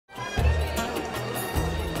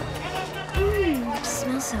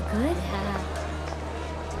smells so good.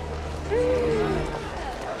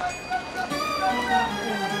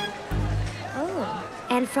 Oh,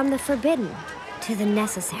 and from the forbidden to the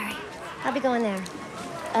necessary. I'll be going there.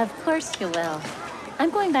 Of course you will. I'm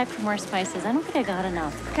going back for more spices. I don't think I got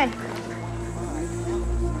enough. Okay.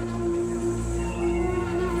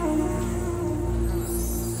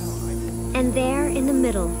 And there in the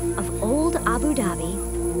middle of old Abu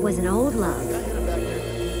Dhabi was an old love,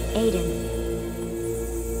 Aiden.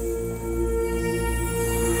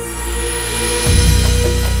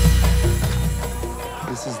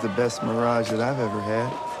 This is the best Mirage that I've ever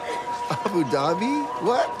had. Abu Dhabi?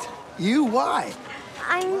 What? You? Why?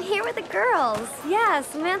 I'm here with the girls. Yeah,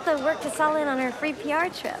 Samantha worked us all in on her free PR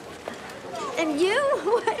trip. And you?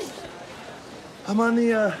 What? I'm on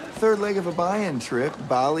the third leg of a buy-in trip.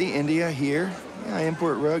 Bali, India, here. Yeah, I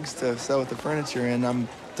import rugs to sell with the furniture, and I'm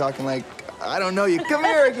talking like, I don't know you. Come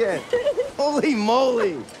here again. Holy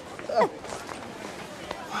moly.